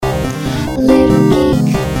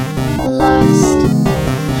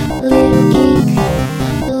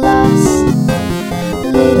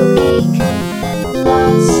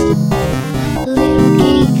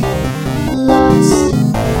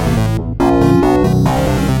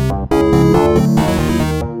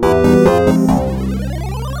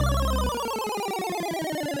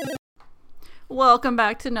welcome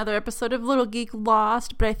back to another episode of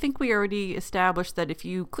Littlegeeklost, but I think we already established that if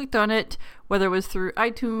you clicked on it, whether it was through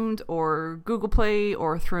iTunes or Google Play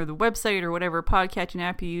or through the website or whatever podcatching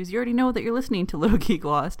app you use, you already know that you're listening to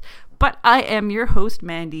Littlegeeklost. But I am your host,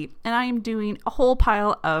 Mandy, and I am doing a whole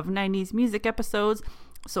pile of 90s music episodes,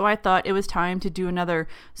 so I thought it was time to do another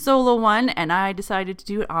solo one, and I decided to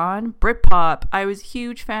do it on Brit Pop. I was a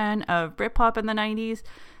huge fan of Brit Pop in the 90s,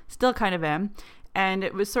 still kind of am. And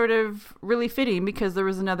it was sort of really fitting because there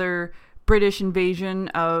was another British invasion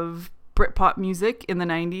of Britpop music in the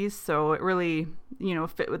 90s. So it really,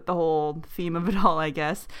 fit with the whole theme of it all, I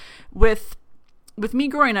guess. With me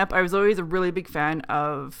growing up, I was always a really big fan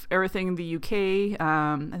of everything in the UK.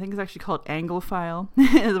 I think it's actually called Anglophile,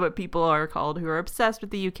 is what people are called who are obsessed with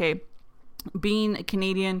the UK. Being a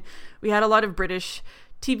Canadian, we had a lot of British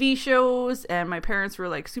TV shows, and my parents were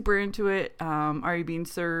like super into it. Are You Being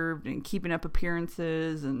Served and Keeping Up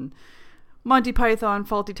Appearances and Monty Python,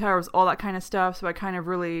 Fawlty Towers, all that kind of stuff. So I kind of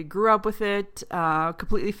really grew up with it,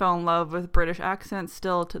 completely fell in love with British accents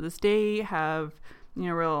still to this day, have,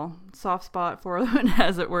 real soft spot for them,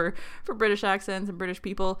 as it were, for British accents and British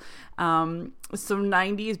people. So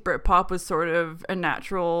 90s Britpop was sort of a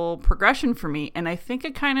natural progression for me. And I think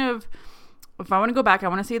it kind of, if I want to go back, I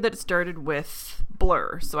want to say that it started with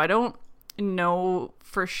Blur. So I don't know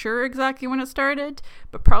for sure exactly when it started,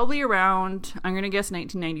 but probably around, I'm going to guess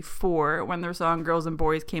 1994, when their song Girls and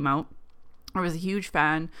Boys came out. I was a huge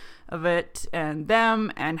fan of it and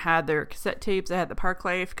them, and had their cassette tapes. I had the Park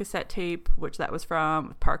Life cassette tape, which that was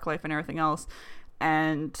from, Park Life and everything else.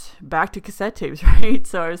 And back to cassette tapes, right?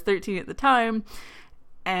 So I was 13 at the time.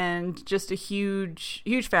 And just a huge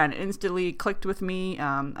fan. It instantly clicked with me.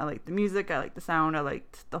 I liked the music, I liked the sound, I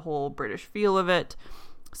liked the whole British feel of it.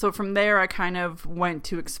 So from there, I kind of went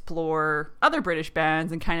to explore other British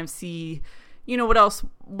bands and kind of see, what else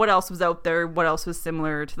was out there, what else was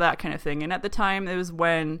similar to that kind of thing. And at the time, it was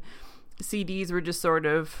when CDs were just sort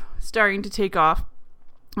of starting to take off,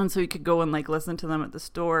 and so you could go and listen to them at the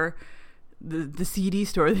store, the CD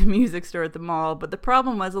store, the music store at the mall. But the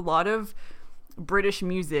problem was a lot of British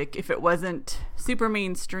music, if it wasn't super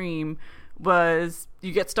mainstream, was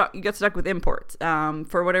you get stuck with imports.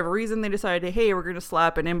 For whatever reason, they decided, hey, we're going to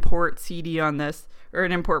slap an import CD on this, or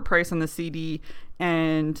an import price on the CD,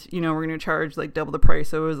 and we're going to charge double the price.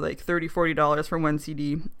 So it was $30-$40 for one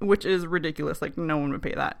CD, which is ridiculous. No one would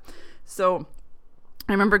pay that. So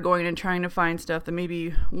I remember going and trying to find stuff that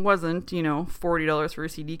maybe wasn't, $40 for a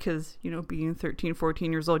CD, because, being 13,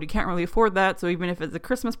 14 years old, you can't really afford that. So even if it's a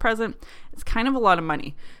Christmas present, it's kind of a lot of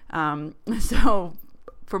money. So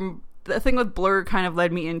from the thing with Blur kind of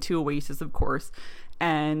led me into Oasis, of course,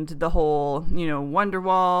 and the whole,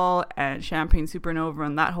 Wonderwall and Champagne Supernova,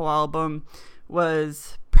 and that whole album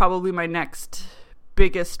was probably my next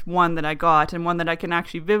biggest one that I got, and one that I can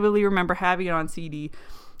actually vividly remember having on CD.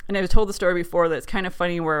 And I've told the story before that it's kind of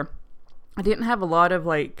funny where I didn't have a lot of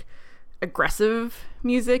aggressive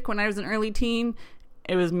music when I was an early teen.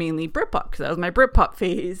 It was mainly Britpop, because that was my Britpop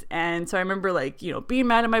phase. And so I remember being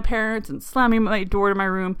mad at my parents and slamming my door to my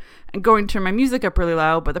room and going to turn my music up really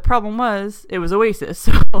loud. But the problem was it was Oasis.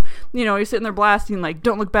 So, you're sitting there blasting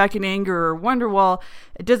Don't Look Back in Anger or Wonderwall.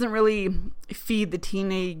 It doesn't really feed the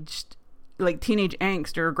teenage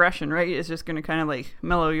angst or aggression, right? It's just going to kind of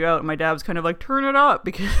mellow you out. And my dad was kind of turn it up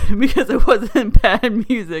because it wasn't bad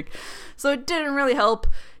music. So it didn't really help,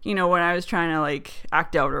 when I was trying to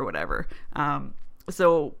act out or whatever.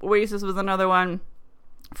 So Oasis was another one.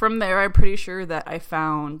 From there, I'm pretty sure that I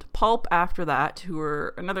found Pulp after that, who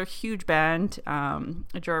were another huge band.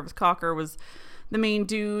 Jarvis Cocker was the main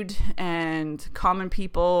dude, and Common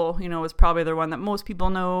People, was probably the one that most people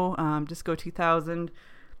know. Disco 2000.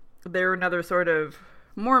 They're another sort of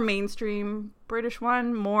more mainstream British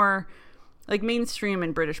one, more mainstream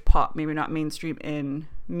in British pop, maybe not mainstream in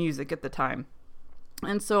music at the time.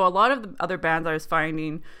 And so a lot of the other bands I was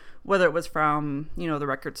finding, whether it was from, the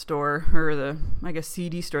record store or the,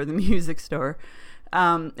 CD store, the music store,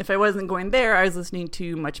 if I wasn't going there, I was listening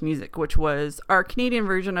to Much Music, which was our Canadian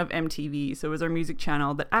version of MTV. So it was our music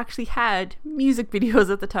channel that actually had music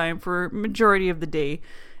videos at the time for majority of the day.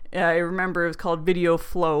 I remember it was called Video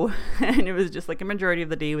Flow, and it was just a majority of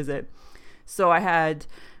the day was it. So I had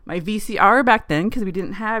my VCR back then, because we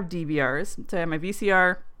didn't have DVRs. So I had my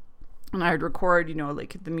VCR, and I would record,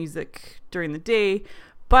 the music during the day.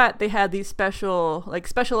 But they had these special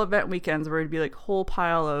event weekends where it'd be whole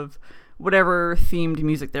pile of whatever themed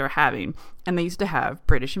music they were having. And they used to have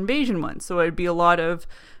British Invasion ones. So it'd be a lot of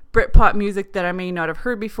Britpop music that I may not have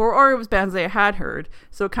heard before, or it was bands that I had heard.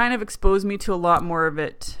 So it kind of exposed me to a lot more of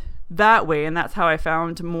it that way, and that's how I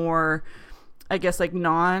found more I guess, like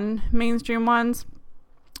non-mainstream ones.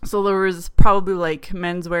 So there was probably like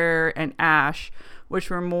Menswear and Ash, which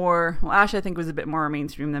were more, well, Ash I think was a bit more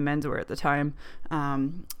mainstream than Menswear at the time,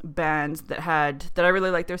 bands that I really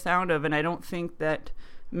liked their sound of, and I don't think that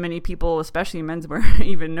many people, especially Menswear,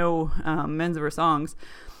 even know Menswear songs.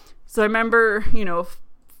 So I remember,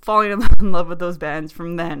 falling in love with those bands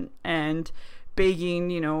from then, and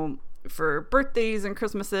begging, for birthdays and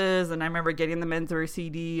Christmases, and I remember getting the Menswear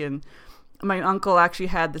CD, and my uncle actually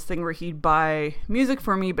had this thing where he'd buy music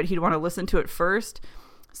for me, but he'd want to listen to it first.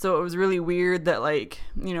 So it was really weird that, like,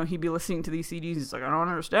 he'd be listening to these CDs. He's like, I don't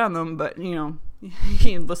understand them, but,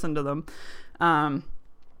 he'd listen to them. And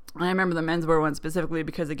I remember the Menswear one specifically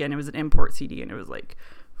because, again, it was an import CD, and it was like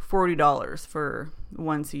 $40 for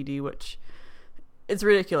one CD, which it's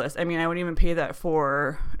ridiculous. I mean, I wouldn't even pay that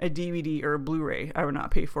for a DVD or a Blu-ray. I would not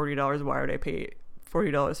pay $40. Why would I pay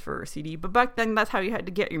 $40 for a CD? But back then, that's how you had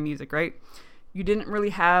to get your music, right? You didn't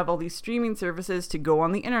really have all these streaming services to go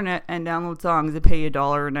on the internet and download songs and pay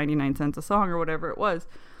 $1.99 a song or whatever it was.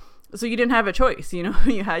 So you didn't have a choice,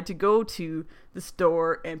 you had to go to the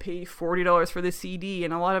store and pay $40 for the CD.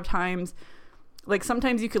 And a lot of times, like,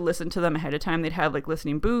 sometimes you could listen to them ahead of time. They'd have like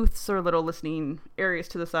listening booths or little listening areas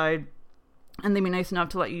to the side, and they'd be nice enough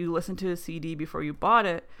to let you listen to a CD before you bought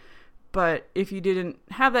it. But if you didn't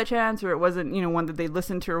have that chance, or it wasn't, one that they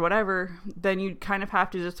listened to or whatever, then you'd kind of have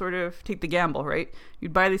to just sort of take the gamble, right?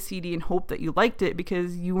 You'd buy the CD and hope that you liked it,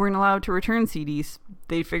 because you weren't allowed to return CDs.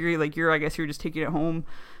 They figure like you're just taking it home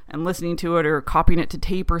and listening to it, or copying it to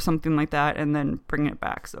tape or something like that, and then bringing it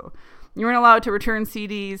back. So you weren't allowed to return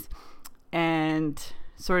CDs, and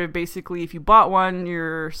sort of basically if you bought one,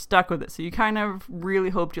 you're stuck with it. So you kind of really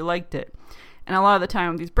hoped you liked it. And a lot of the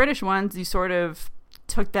time with these British ones, you sort of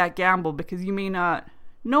took that gamble, because you may not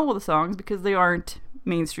know all the songs because they aren't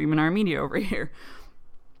mainstream in our media over here.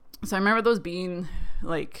 So I remember those being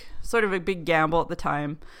like sort of a big gamble at the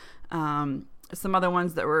time. Some other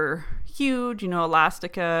ones that were huge,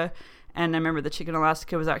 Elastica, and I remember the chick in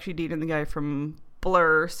Elastica was actually dating the guy from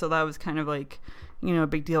Blur, so that was kind of like, a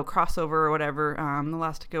big deal crossover or whatever.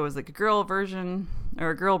 Elastica was like a girl version, or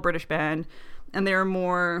a girl British band, and they were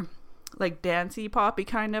more like dancey poppy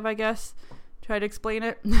kind of, I guess. Try to explain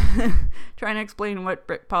it. Trying to explain what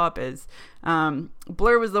Brit Pop is.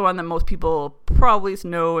 Blur was the one that most people probably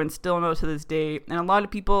know and still know to this day. And a lot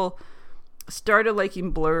of people started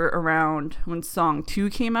liking Blur around when Song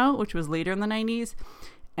 2 came out, which was later in the 90s.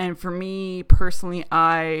 And for me personally,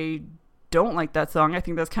 I don't like that song. I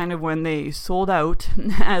think that's kind of when they sold out,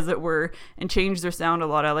 as it were, and changed their sound a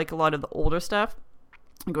lot. I like a lot of the older stuff,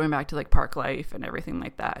 going back to like Park Life and everything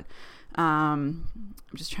like that. I'm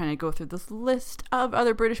just trying to go through this list of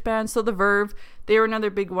other British bands. So the Verve, they were another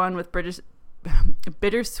big one with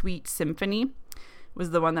Bittersweet Symphony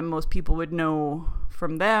was the one that most people would know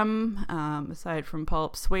from them. Aside from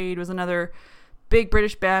Pulp, Suede was another big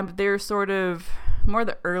British band, but they were sort of more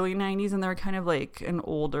the early 90s, and they were kind of like an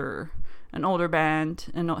older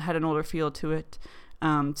band and had an older feel to it.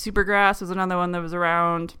 Supergrass was another one that was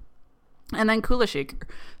around. And then Kula Shaker.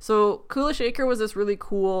 So Kula Shaker was this really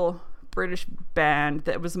cool British band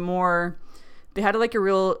that was more, they had like a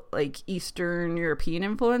real like Eastern European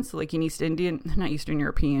influence, like an East Indian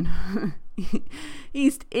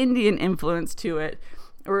influence to it,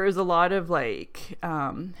 where it was a lot of like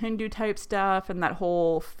Hindu type stuff and that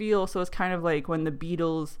whole feel. So it's kind of like when the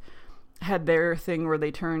Beatles had their thing where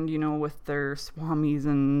they turned, with their swamis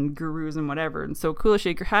and gurus and whatever. And so Kula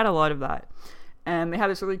Shaker had a lot of that. And they had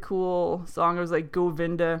this really cool song. It was like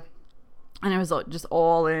Govinda, and it was just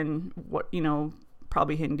all in what,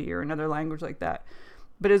 probably Hindi or another language like that.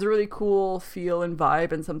 But it was a really cool feel and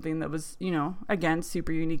vibe, and something that was, again,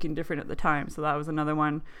 super unique and different at the time. So that was another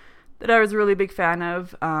one that I was a really big fan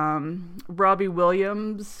of. Robbie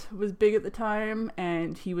Williams was big at the time,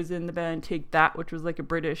 and he was in the band Take That, which was like a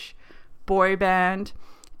British boy band.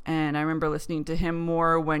 And I remember listening to him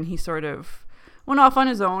more when he sort of went off on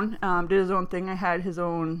his own, did his own thing. I had his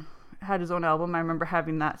own album. I remember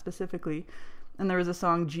having that specifically. And there was a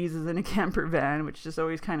song, Jesus in a Camper Van, which just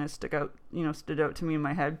always kind of stood out to me in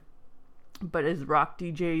my head. But his rock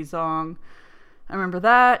DJ song, I remember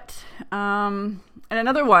that. And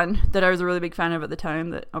another one that I was a really big fan of at the time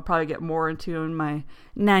that I'll probably get more into in my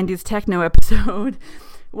 90s techno episode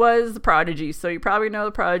was The Prodigy. So you probably know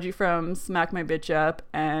The Prodigy from Smack My Bitch Up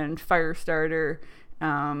and Firestarter.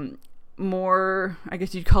 More, I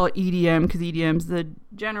guess you'd call it EDM, because EDM's the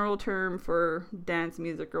general term for dance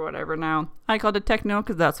music or whatever now. I called it techno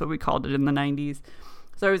because that's what we called it in the 90s.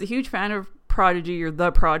 So I was a huge fan of Prodigy, or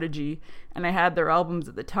The Prodigy, and I had their albums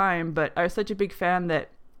at the time, but I was such a big fan that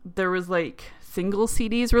there was like single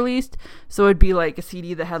CDs released. So it'd be like a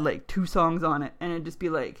CD that had like 2 songs on it, and it'd just be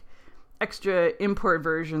like extra import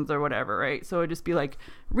versions or whatever, right? So it'd just be like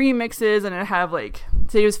remixes, and it'd have like,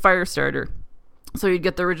 say it was Firestarter. So you'd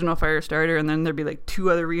get the original Firestarter, and then there'd be like 2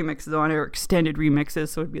 other remixes on it, or extended remixes.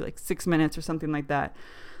 So it'd be like 6 minutes or something like that.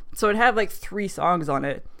 So it'd have like 3 songs on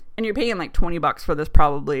it, and you're paying like $20 for this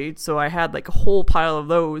probably. So I had like a whole pile of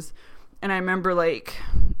those. And I remember like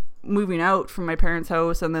moving out from my parents'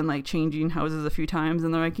 house and then like changing houses a few times.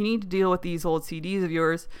 And they're like, you need to deal with these old CDs of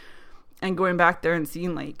yours. And going back there and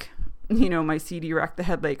seeing like, you know, my CD rack that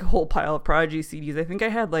had like a whole pile of Prodigy CDs. I think I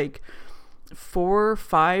had like 4 or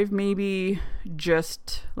 5 maybe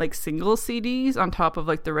just like single CDs on top of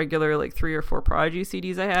like the regular like 3 or 4 Prodigy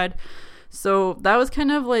CDs I had. So that was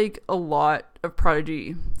kind of like a lot of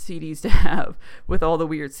Prodigy CDs to have with all the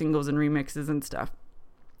weird singles and remixes and stuff.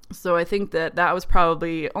 So I think that was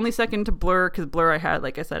probably only second to Blur, because Blur I had,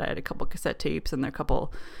 like I said, I had a couple cassette tapes and a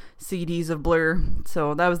couple CDs of Blur.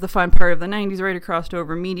 So that was the fun part of the 90s, right? It crossed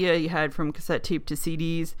over media. You had from cassette tape to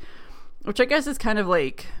CDs, which I guess is kind of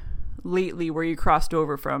like lately where you crossed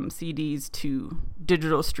over from CDs to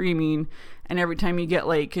digital streaming. And every time you get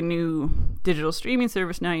like a new digital streaming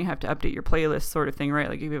service, now you have to update your playlist sort of thing, right?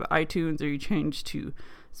 Like if you have iTunes or you change to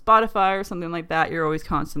Spotify or something like that, you're always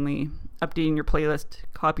constantly updating your playlist,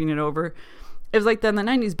 copying it over. It was like that in the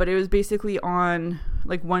 90s, but it was basically on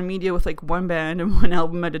like one media with like one band and one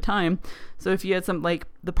album at a time. So if you had something like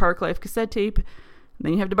the Park Life cassette tape,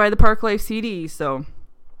 then you have to buy the Park Life CD. So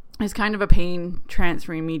it's kind of a pain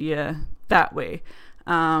transferring media that way.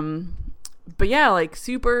 But yeah, like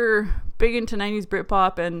super big into 90s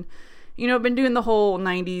Britpop, and you know, I've been doing the whole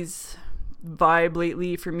 90s vibe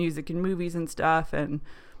lately for music and movies and stuff, and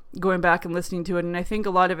going back and listening to it, and I think a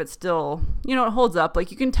lot of it still, you know, it holds up.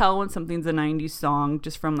 Like you can tell when something's a 90s song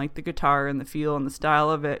just from like the guitar and the feel and the style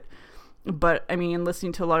of it. But I mean,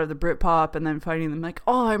 listening to a lot of the Britpop and then finding them like,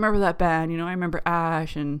 oh, I remember that band, you know, I remember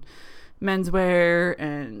Ash and Menswear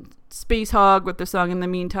and Space Hog with their song In the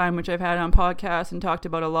Meantime, which I've had on podcasts and talked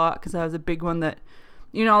about a lot, because that was a big one that,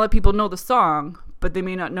 you know, a lot of people know the song, but they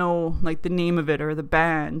may not know like the name of it or the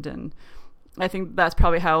band. And I think that's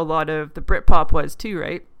probably how a lot of the Britpop was too,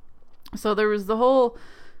 right? So there was the whole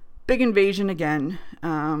big invasion again,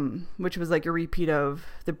 which was like a repeat of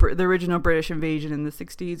the original British invasion in the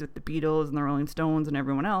 60s with the Beatles and the Rolling Stones and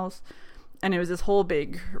everyone else. And it was this whole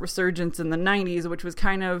big resurgence in the 90s, which was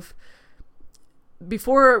kind of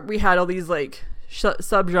before we had all these like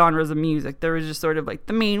subgenres of music. There was just sort of like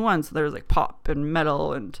the main ones. So there was like pop and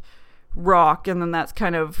metal and rock, and then that's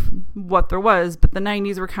kind of what there was. But the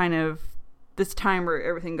 90s were kind of this time where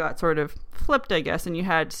everything got sort of flipped, I guess, and you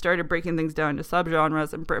had started breaking things down to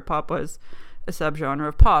subgenres, and Britpop was a subgenre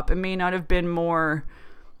of pop. It may not have been more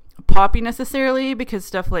poppy necessarily, because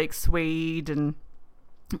stuff like Suede and,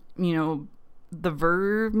 you know, The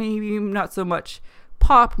Verve, maybe not so much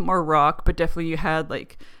pop, more rock, but definitely you had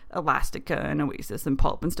like Elastica and Oasis and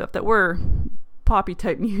Pulp and stuff that were poppy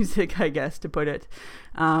type music, I guess, to put it.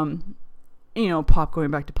 You know, pop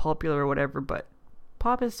going back to popular or whatever, but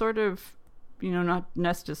pop is sort of, you know, not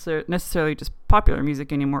necessarily just popular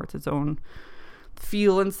music anymore. It's its own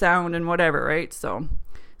feel and sound and whatever, right? So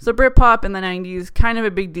Britpop in the 90s, kind of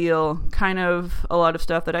a big deal, kind of a lot of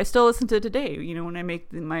stuff that I still listen to today. You know, when I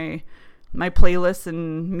make my playlists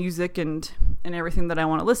and music and everything that I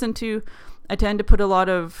want to listen to, I tend to put a lot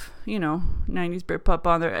of, you know, 90s Britpop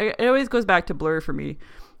on there. It always goes back to Blur for me.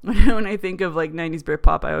 When I think of like 90s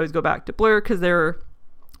Britpop, I always go back to Blur, because they were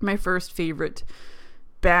my first favorite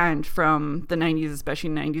band from the 90s, especially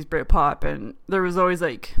 90s Britpop. And there was always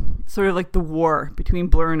like sort of like the war between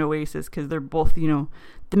Blur and Oasis, because they're both, you know,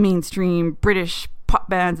 the mainstream British pop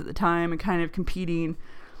bands at the time and kind of competing.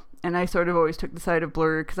 And I sort of always took the side of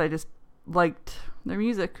Blur because I just liked their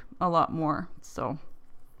music a lot more. So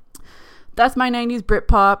that's my 90s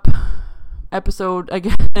Britpop episode, I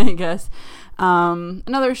guess.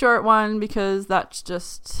 Another short one, because that's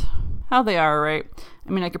just how they are, right? I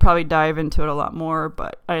mean, I could probably dive into it a lot more,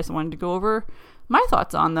 but I just wanted to go over my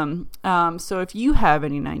thoughts on them. So if you have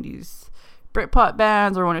any 90s Britpop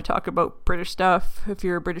bands or want to talk about British stuff, if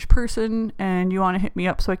you're a British person and you want to hit me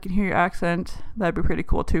up so I can hear your accent, that'd be pretty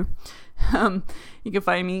cool too. You can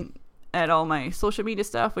find me at all my social media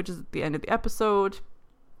stuff, which is at the end of the episode.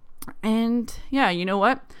 And yeah, you know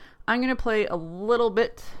what? I'm going to play a little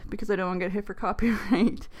bit, because I don't want to get hit for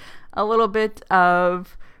copyright, a little bit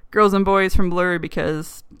of Girls and Boys from Blur,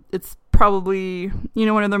 because it's probably, you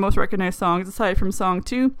know, one of their most recognized songs aside from song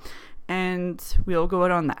 2, and we'll go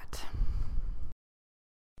out on that.